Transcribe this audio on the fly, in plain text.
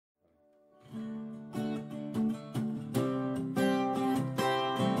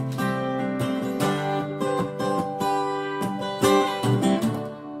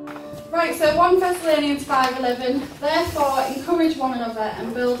1 Thessalonians 5:11, therefore encourage one another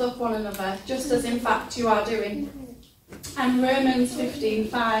and build up one another, just as in fact you are doing. And Romans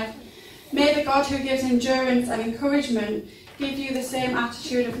 15:5, may the God who gives endurance and encouragement give you the same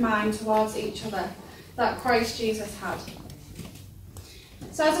attitude of mind towards each other that Christ Jesus had.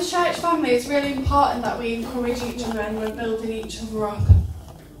 So as a church family, it's really important that we encourage each other and we're building each other up.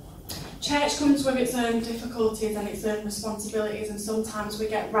 Church comes with its own difficulties and its own responsibilities, and sometimes we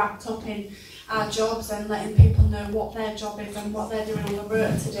get wrapped up in our jobs and letting people know what their job is and what they're doing on the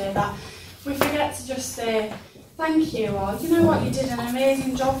road today, that we forget to just say thank you, or you know what, you did an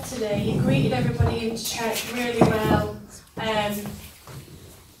amazing job today, you greeted everybody into church really well.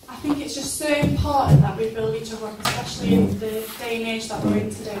 I think it's just so important that we build each other up, especially in the day and age that we're in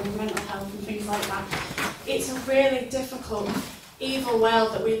today with mental health and things like that. It's a really difficult, evil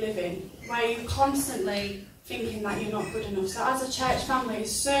world that we live in, where you're constantly thinking that you're not good enough. So as a church family,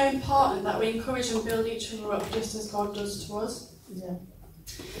 it's so important that we encourage and build each other up just as God does to us. Yeah.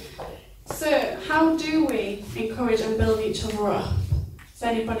 So how do we encourage and build each other up? Has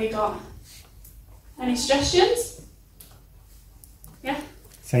anybody got any suggestions? Yeah?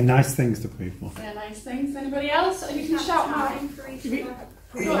 Say nice things to people. Say nice things. Anybody else? You can shout time out. for each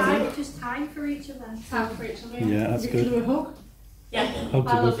other. Just time for each other. Time for each other. Yeah, that's Give each good. other a hug. Yeah, Hug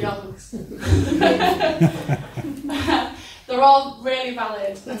to I love both your of hugs. They're all really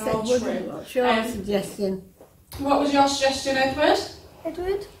valid and Yes, all Edward, true. what's your suggestion? What was your suggestion, Edward?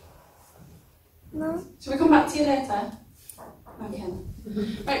 Edward? No? Shall we come back to you later? Okay.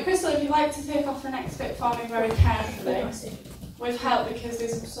 Right, Crystal, if you'd like to take off the next bit for me very carefully, with help, because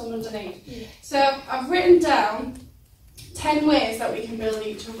there's some underneath. Yeah. So I've written down 10 ways that we can build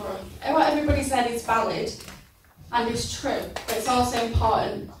each other up. And what everybody said is valid and is true, but it's also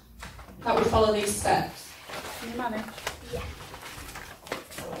important that we follow these steps. Can you manage? Yeah.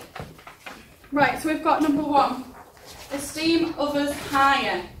 Right, so we've got number 1, esteem others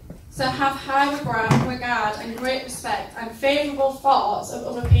higher. So have high regard and great respect and favourable thoughts of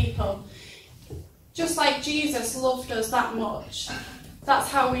other people. Just like Jesus loved us that much, that's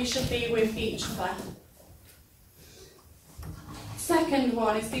how we should be with each other. Second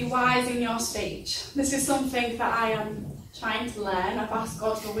one is be wise in your speech. This is something that I am trying to learn. I've asked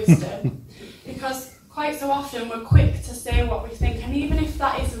God for wisdom because quite so often we're quick to say what we think, and even if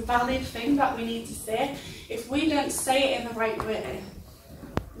that is a valid thing that we need to say, if we don't say it in the right way,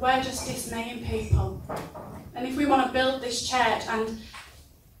 we're just dismaying people. And if we want to build this church and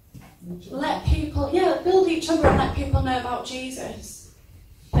let people, build each other and let people know about Jesus,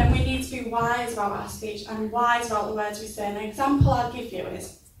 then we need to be wise about our speech and wise about the words we say. An example I'll give you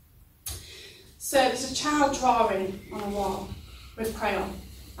is, so there's a child drawing on a wall with crayon.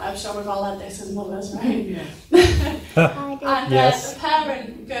 I'm sure we've all had this as mothers, right? Yeah. And Yes. the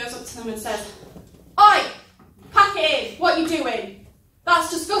parent goes up to them and says, "Oi, pack it in, what are you doing? That's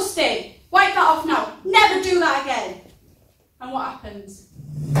disgusting. Wipe that off now. Never do that again." And what happens?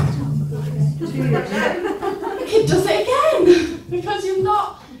 The kid does it again because you've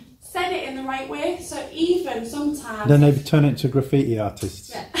not said it in the right way. So even sometimes... Then they turn it into graffiti artists.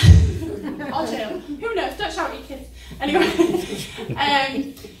 Yeah. Or jail. Who knows? Don't shout at your kids.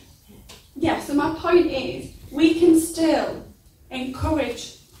 Anyway. So my point is, we can still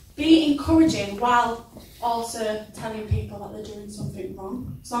be encouraging while also telling people that they're doing something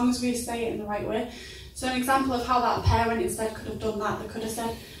wrong, as long as we say it in the right way. So an example of how that parent instead could have done that, they could have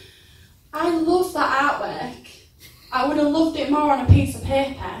said, "I love that artwork. I would have loved it more on a piece of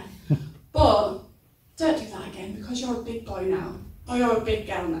paper, but don't do that again because you're a big boy now, or you're a big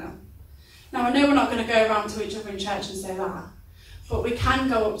girl now." Now I know we're not going to go around to each other in church and say that, but we can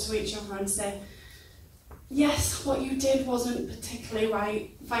go up to each other and say, "Yes, what you did wasn't particularly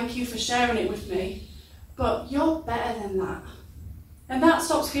right. Thank you for sharing it with me, but you're better than that." And that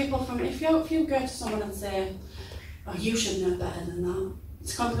stops people from, if you go to someone and say, "Oh, you should know better than that,"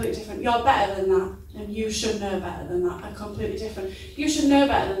 it's completely different. You're better than that, and you should know better than that are completely different. You should know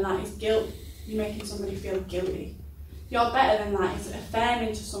better than that is guilt. You're making somebody feel guilty. You're better than that is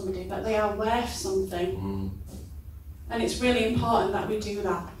affirming to somebody that they are worth something. And it's really important that we do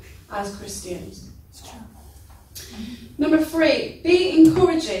that as Christians. Number 3, be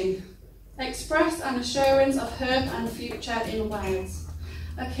encouraging. Express an assurance of hope and future in words.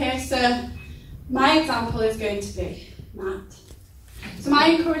 Okay, so my example is going to be Matt. So my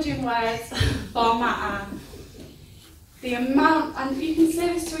encouraging words for Matt are the amount, and you can say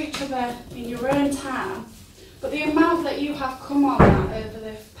this to each other in your own time, but the amount that you have come on Matt over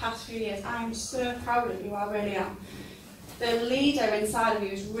the past few years, I'm so proud of you, I really am. The leader inside of you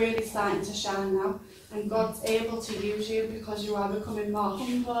is really starting to shine now, and God's able to use you because you are becoming more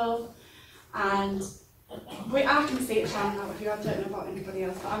humble And I can see it shining out of you. I don't know about anybody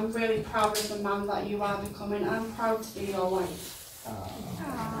else, but I'm really proud of the man that you are becoming. I'm proud to be your wife.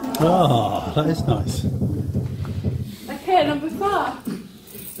 Oh, that is nice. Okay, number 4.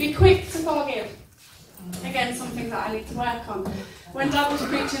 Be quick to forgive. Again, something that I need to work on. When Dad was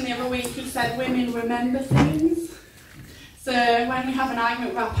preaching the other week, he said women remember things. So when we have an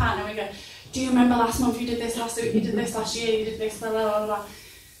argument with our partner, we go, do you remember last month you did this, last week you did this, last year you did this, blah, blah, blah, blah.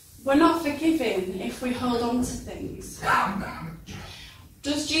 We're not forgiving if we hold on to things.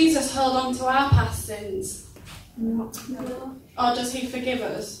 Does Jesus hold on to our past sins? No. Or does he forgive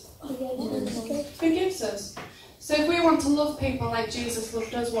us? Forgives us. So if we want to love people like Jesus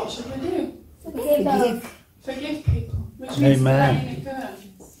loved us, what should we do? Forgive people. Which means letting it go.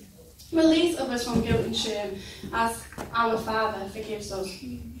 Release others from guilt and shame as our Father forgives us.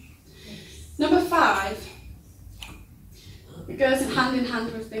 Number 5. It goes hand in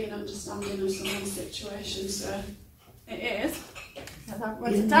hand with being understanding of someone's situation. So it is, as I've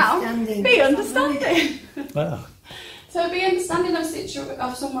written it down, be understanding. Wow. So be understanding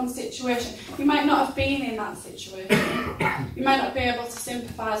of someone's situation. You might not have been in that situation. You might not be able to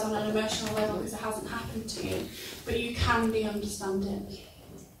sympathise on an emotional level because it hasn't happened to you. But you can be understanding.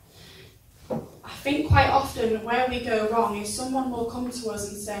 I think quite often where we go wrong is someone will come to us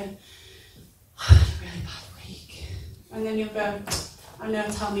and say, I had a really bad week. And then you'll go, I know,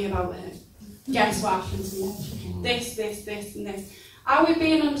 tell me about it. Guess what happened to me? This, and this. Are we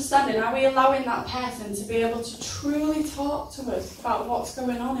being understanding? Are we allowing that person to be able to truly talk to us about what's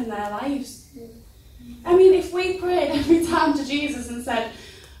going on in their lives? I mean, if we prayed every time to Jesus and said,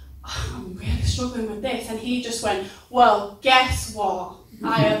 oh, I'm really struggling with this, and he just went, well, guess what?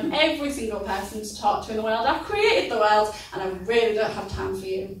 I am every single person to talk to in the world. I've created the world, and I really don't have time for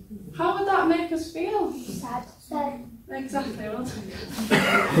you. How would that make us feel? Sad. Exactly. Very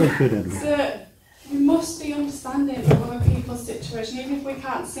good, Emily. So, we must be understanding of other people's situation, even if we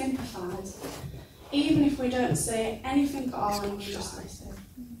can't sympathise, even if we don't say anything at all and we just listen.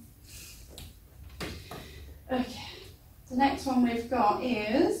 Okay, the next one we've got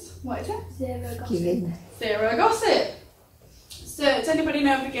is, what is it? Zero gossip. Zero gossip. So, does anybody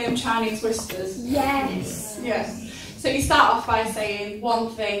know the game Chinese Whispers? Yes. Yes. So you start off by saying one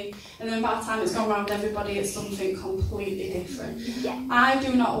thing, and then by the time it's gone around everybody, it's something completely different. Yeah. I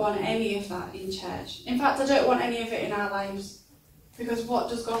do not want any of that in church. In fact, I don't want any of it in our lives. Because what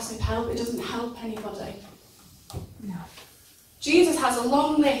does gossip help? It doesn't help anybody. No. Jesus has a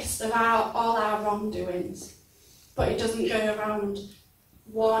long list of all our wrongdoings, but he doesn't go around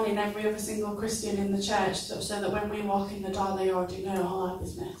warning every other single Christian in the church so that when we walk in the door, they already know all our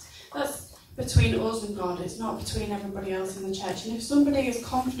business. That's between us and God. It's not between everybody else in the church. And if somebody is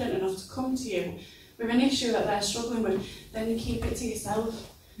confident enough to come to you with an issue that they're struggling with, then you keep it to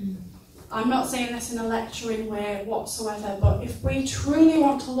yourself. I'm not saying this in a lecturing way whatsoever, but if we truly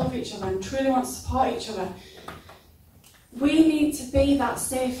want to love each other and truly want to support each other, we need to be that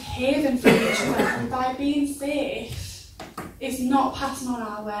safe haven for each other. And by being safe is not passing on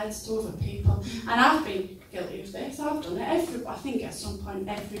our words to other people. And I've been guilty of this. I've done it. I think at some point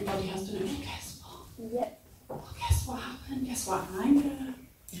everybody has done it. Well, guess what? Yep. Well, guess what happened? Guess what? I'm gonna.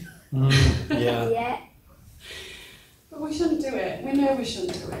 Yeah. Yeah. But we shouldn't do it. We know we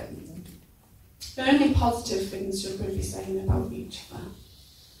shouldn't do it. Only positive things should we be saying about each other.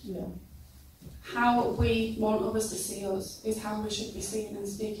 Yeah. How we want others to see us is how we should be seeing and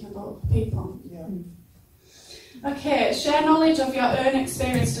speaking about people. Yeah. Okay, share knowledge of your own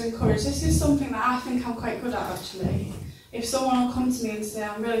experience to encourage. This is something that I think I'm quite good at, actually. If someone will come to me and say,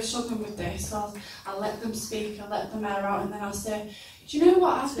 I'm really struggling with this, I'll let them speak, I'll let them air out, and then I'll say, do you know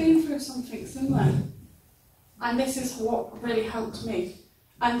what, I've been through something similar. And this is what really helped me.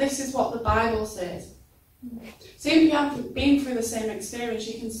 And this is what the Bible says. So if you haven't been through the same experience,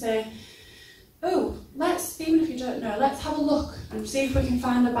 you can say, oh, even if you don't know, let's have a look and see if we can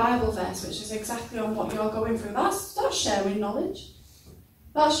find a Bible verse which is exactly on what you're going through. That's sharing knowledge.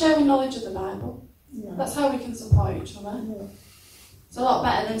 That's sharing knowledge of the Bible. Yeah. That's how we can support each other. Yeah. It's a lot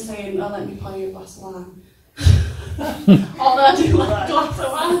better than saying, oh, let me pour you a glass of wine. Although I do like a glass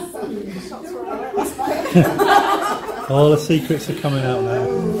of wine. All the secrets are coming out now.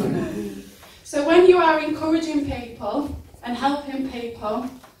 So when you are encouraging people and helping people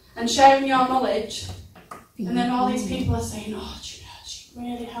and sharing your knowledge, and then all these people are saying, oh, do you know, she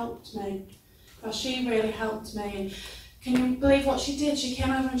really helped me. Or she really helped me. And can you believe what she did? She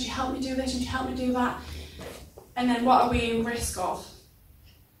came over and she helped me do this and she helped me do that. And then what are we in risk of?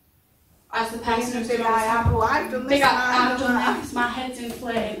 As the person who's doing I've done this, I've done this, my head's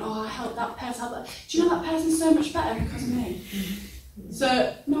inflating, oh, I helped that person. Do you know that person's so much better because of me?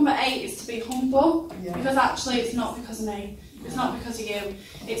 So number 8 is to be humble, Yeah. because actually it's not because of me, it's not because of you,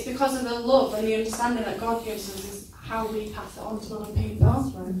 it's because of the love and the understanding that God gives us is how we pass it on to other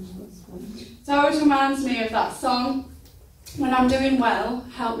people. So it always reminds me of that song, when I'm doing well,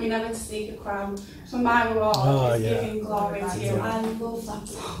 help me never to seek a crown, for my reward is giving glory to you. I love that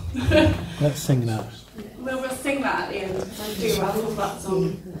song. Let's sing that. We'll sing that at the end, because I love that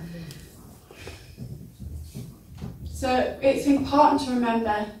song. So it's important to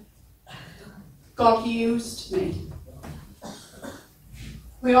remember God used me.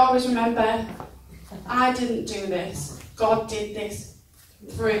 We always remember, I didn't do this, God did this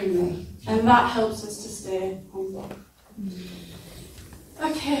through me. And that helps us to stay humble.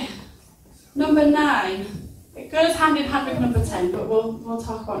 Okay, number 9. It goes hand in hand with number 10, but we'll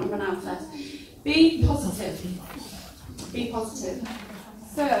talk about number 9 first. Be positive. Be positive.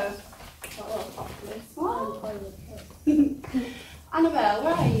 So, Annabelle,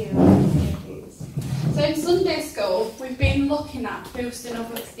 where are you? So in Sunday school, we've been looking at boosting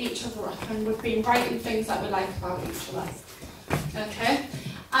each other up, and we've been writing things that we like about each other. Okay?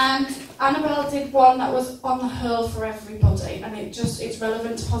 And Annabelle did one that was on the whole for everybody, and it's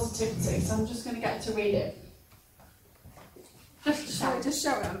relevant to positivity, so I'm just going to get to read it. Just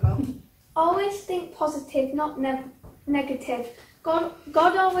show it, Annabelle. Always think positive, not negative. God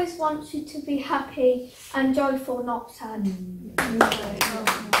always wants you to be happy and joyful, not sad. You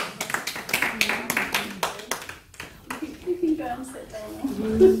can go and sit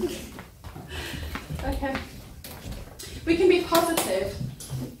down. Okay. We can be positive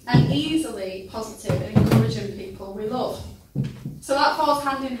and easily positive and encouraging people we love. So that falls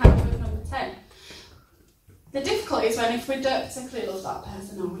hand in hand with number 10. The difficulty is when if we don't particularly love that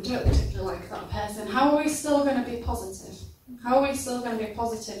person or we don't particularly like that person, how are we still going to be positive? How are we still going to be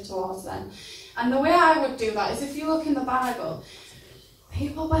positive towards them? And the way I would do that is if you look in the Bible,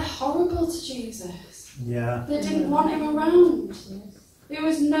 people were horrible to Jesus. Yeah. They didn't want him around. He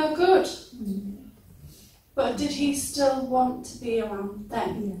was no good. But did he still want to be around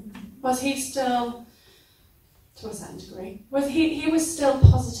them? Was he still, to a certain degree, he was still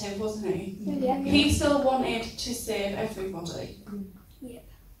positive, wasn't he? Yeah. He still wanted to save everybody. Yep.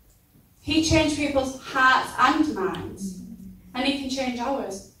 He changed people's hearts and minds, and he can change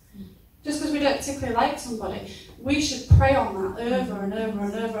ours. Just because we don't particularly like somebody, we should pray on that over and over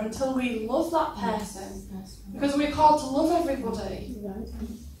and over until we love that person, because we're called to love everybody.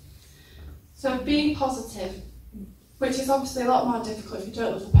 So be positive, which is obviously a lot more difficult if you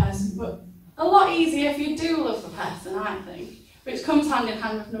don't love the person, but a lot easier if you do love the person, I think, which comes hand in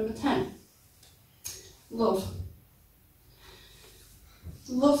hand with number 10. Love.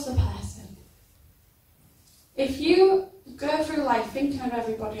 Love the person. If you go through life thinking of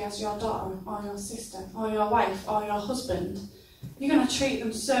everybody as your daughter or your sister or your wife or your husband, you're going to treat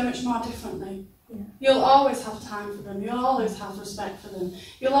them so much more differently. Yeah. You'll always have time for them, you'll always have respect for them,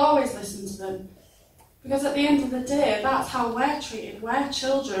 you'll always listen to them. Because at the end of the day, that's how we're treated. We're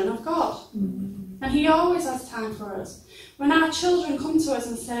children of God. And he always has time for us. When our children come to us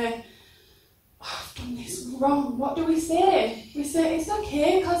and say, oh, I've done this wrong, what do we say? We say, it's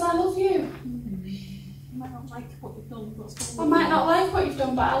okay, because I love you. I might not like what you've done, but I might not like what you've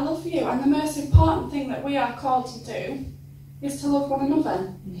done, but I love you. And the most important thing that we are called to do is to love one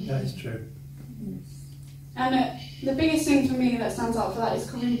another. That is true. And the biggest thing for me that stands out for that is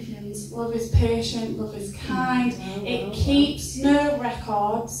Corinthians. Love is patient, love is kind. It keeps no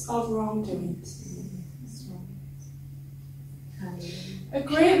records of wrongdoings. A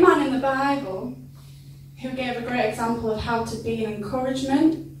great man in the Bible who gave a great example of how to be an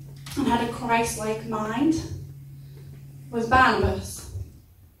encouragement and had a Christ-like mind was Barnabas.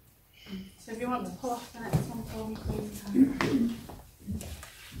 So if you want to pull off the next one for me, please.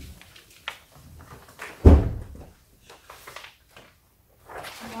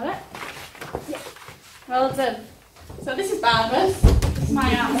 Got it? Yeah. Well done. So this is Barnabas. This is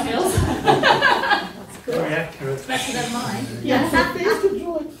my art skills. Very accurate. Better than mine. Yes. There's the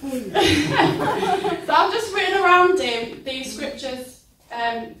drawing for you. So I've just written around him these scriptures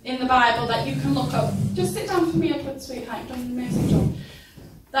in the Bible that you can look up. Just sit down for me, Edward, sweetheart. You've done an amazing job.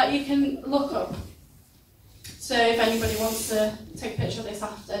 That you can look up. So if anybody wants to take a picture of this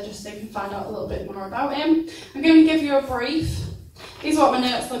after, just so you can find out a little bit more about him. I'm going to give you a brief. These are what my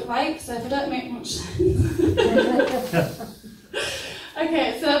notes look like, so if I don't make much sense.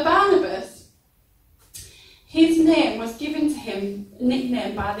 Okay, so Barnabas, his name was given to him,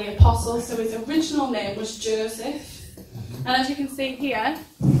 nicknamed by the apostles, so his original name was Joseph. And as you can see here,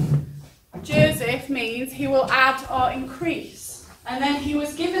 Joseph means he will add or increase. And then he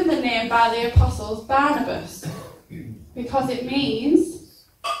was given the name by the apostles Barnabas. because it means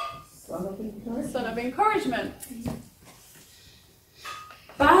Son of encouragement. son of encouragement.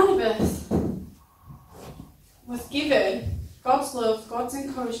 Barnabas was given God's love, God's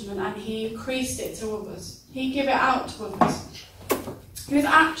encouragement, and he increased it to others. He gave it out to others. He was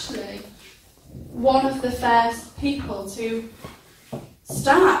actually one of the first people to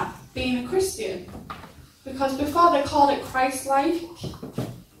start being a Christian. Because before they called it Christ-like,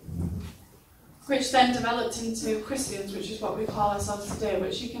 which then developed into Christians, which is what we call ourselves today,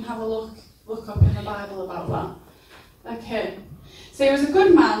 which you can have a look up in the Bible about that. Okay. So he was a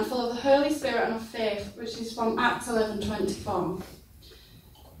good man, full of the Holy Spirit and of faith, which is from Acts 11:24.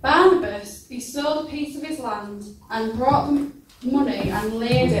 Barnabas, he sold a piece of his land and brought them money and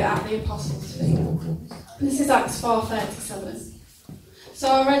laid it at the apostles' feet. This is Acts 4:37. So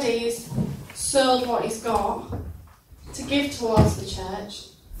already he's sold what he's got to give towards the church,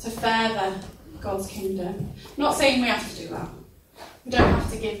 to further God's kingdom. Not saying we have to do that. We don't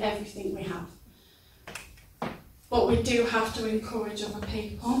have to give everything we have. But we do have to encourage other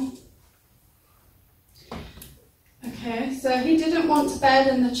people. Okay, so he didn't want to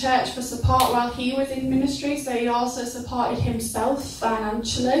burden the church for support while he was in ministry, so he also supported himself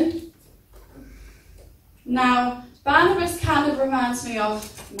financially. Now, Barnabas kind of reminds me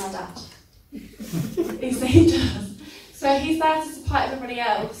of my dad. He does. So he's there to support everybody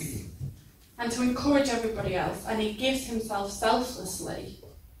else and to encourage everybody else, and he gives himself selflessly.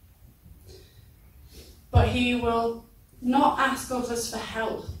 But he will not ask others for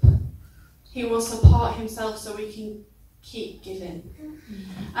help. He will support himself so we can keep giving.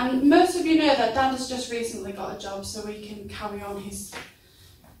 And most of you know that Dad has just recently got a job so we can carry on his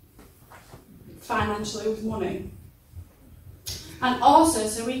financially with money. And also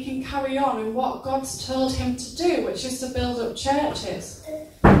so we can carry on in what God's told him to do, which is to build up churches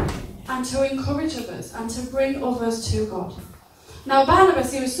and to encourage others and to bring others to God. Now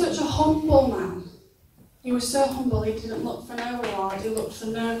Barnabas, he was such a humble man. He was so humble, he didn't look for no reward, he looked for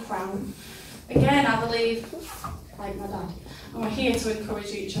no crown. Again, I believe, like my dad, and we're here to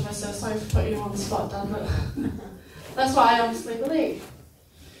encourage each other, so sorry for putting you on the spot, Dad, but that's what I honestly believe.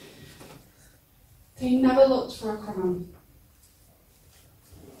 He never looked for a crown.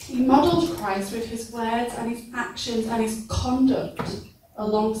 He modelled Christ with his words and his actions and his conduct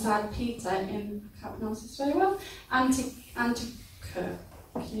alongside Peter in, I can't pronounce this very well, Antioch.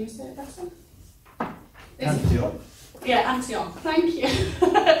 Can you say it better? Antioch. Yeah, Antioch. Thank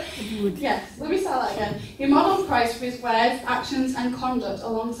you. Yes, let me start that again. He modelled Christ with his words, actions and conduct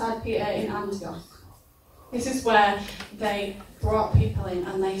alongside Peter in Antioch. This is where they brought people in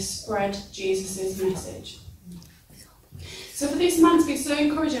and they spread Jesus' message. So for this man to be so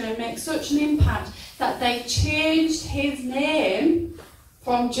encouraging and make such an impact that they changed his name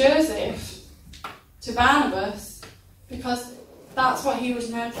from Joseph to Barnabas, because that's what he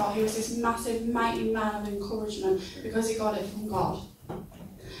was known for. He was this massive, mighty man of encouragement because he got it from God.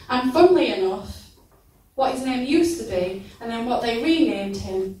 And funnily enough, what his name used to be and then what they renamed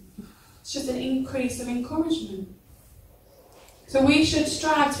him, it's just an increase of encouragement. So we should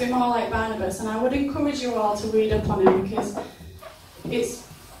strive to be more like Barnabas, and I would encourage you all to read up on him because it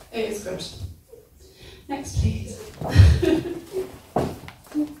is good. Next, please.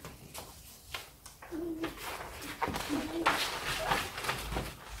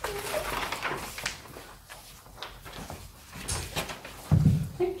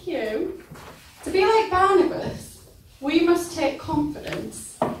 Thank you. To be like Barnabas, we must take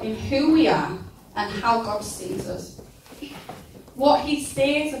confidence in who we are and how God sees us. What he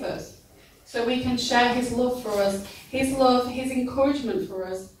says of us, so we can share his love for us, his love, his encouragement for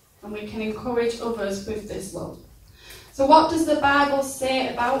us, and we can encourage others with this love. So what does the Bible say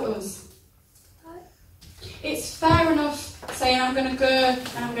about us? It's fair enough saying I'm going to go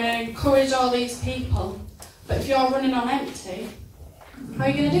and I'm going to encourage all these people, but if you're running on empty, how are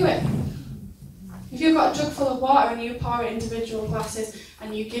you going to do it? If you've got a jug full of water and you pour it into individual glasses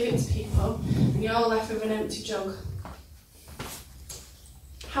and you give it to people and you're left with an empty jug,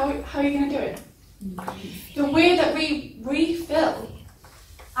 how are you going to do it? The way that we refill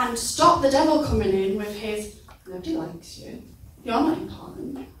and stop the devil coming in with his, nobody likes you, you're not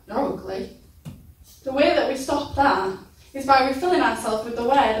important, you're ugly. The way that we stop that is by refilling ourselves with the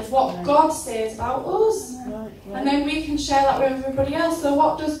word of what God says about us. And then we can share that with everybody else. So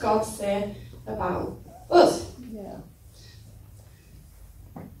what does God say about us? Yeah.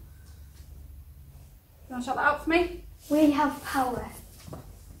 You want to shout that out for me? We have power.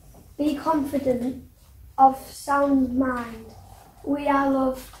 Be confident, of sound mind. We are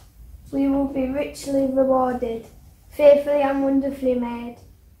loved. We will be richly rewarded, fearfully and wonderfully made.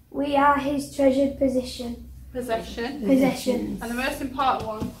 We are his treasured possession. Possession. Possession. And the most important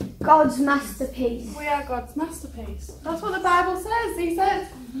one, God's masterpiece. we are God's masterpiece. That's what the Bible says. He says,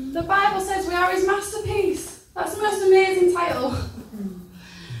 the Bible says we are his masterpiece. That's the most amazing title.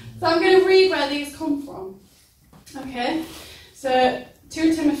 So I'm going to read where these come from. Okay, so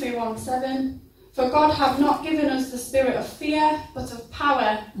 2 Timothy 1:7. For God hath not given us the spirit of fear, but of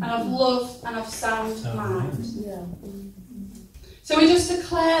power and of love and of sound mind. Yeah. So we just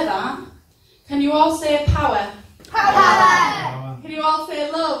declare that. Can you all say power? Power. Can you all say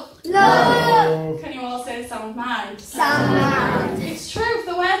love? Love. Can you all say sound mind? Sound mind. It's true. If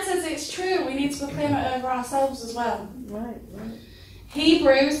the word says it's true, we need to proclaim it over ourselves as well. Right.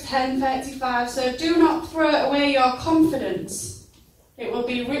 Hebrews 10:35. So do not throw away your confidence. It will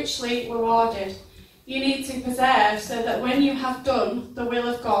be richly rewarded. You need to preserve so that when you have done the will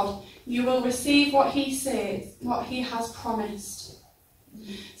of God, you will receive what he says, what he has promised.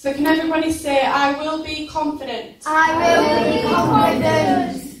 So can everybody say, I will be confident? I will be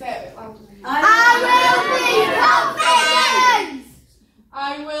confident. Say it a bit louder. I will be confident.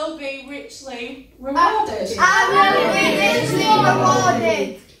 I will be richly rewarded. I will be richly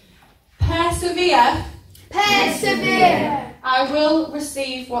rewarded. Persevere. Persevere. I will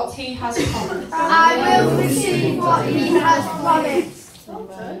receive what he has promised. I will receive what he has promised. Well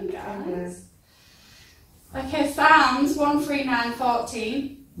done, guys. Okay, Psalms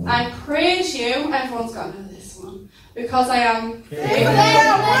 139:14. I praise you, everyone's got to know this one, because I am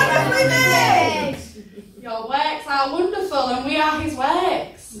Wonderfully made. Your works are wonderful, and we are his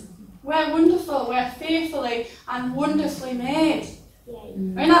works. We're wonderful, we're fearfully and wonderfully made. I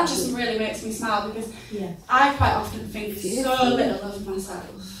mean, that just really makes me smile because I quite often think so little of myself.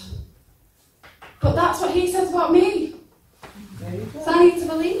 But that's what he says about me. So I need to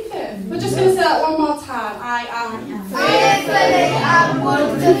believe it. We're just going to say that one more time. I am Fearfully and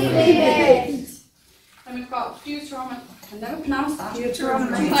wonderfully made. And we've got Deuteronomy, I can never pronounce that.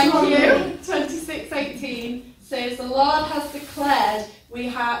 Deuteronomy. Thank you. 26:18 says, the Lord has declared we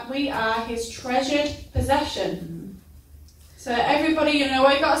are his treasured possession. So everybody, you know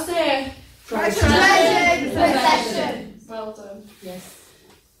what you got to say? Treasured possession. Well done. Yes.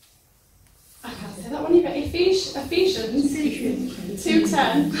 I can't say that one either. Ephesians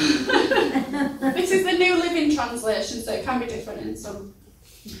 2:10. This is the New Living Translation, so it can be different in some.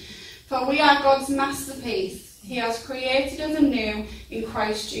 For we are God's masterpiece. He has created us anew in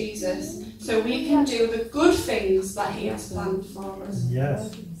Christ Jesus, so we can do the good things that he has planned for us.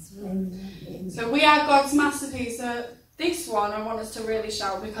 Yes. So we are God's masterpiece. So this one I want us to really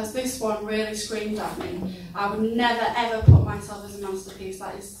shout, because this one really screamed at me. I would never ever put myself as a masterpiece.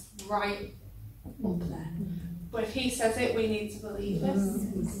 That is right up there. But if he says it, we need to believe this.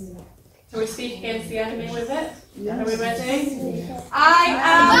 So we speak against the enemy with it. Are we ready? I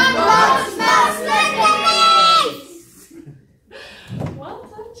am God's masterpiece! Well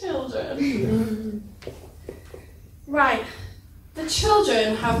done, children. Right. The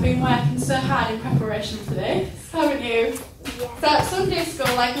children have been working so hard in preparation for this, haven't you? So at Sunday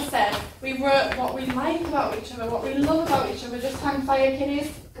school, like I said, we wrote what we like about each other, what we love about each other. Just hang fire,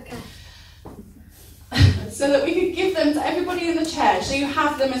 kiddies. Okay. So that we could give them to everybody in the church, so you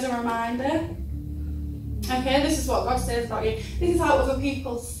have them as a reminder. Okay, this is what God says about you. This is how other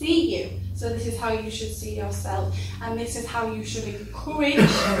people see you. So this is how you should see yourself. And this is how you should encourage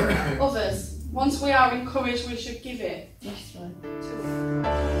others. Once we are encouraged, we should give it. That's right.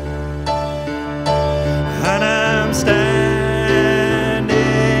 And I'm standing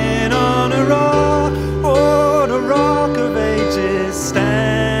on a rock, oh, the rock of ages,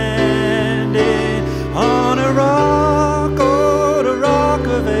 standing on a rock, oh, the rock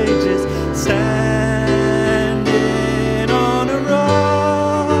of ages, standing on a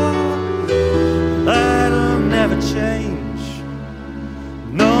rock that'll never change.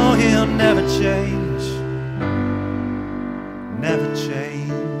 No, he'll never change, never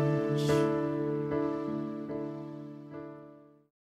change.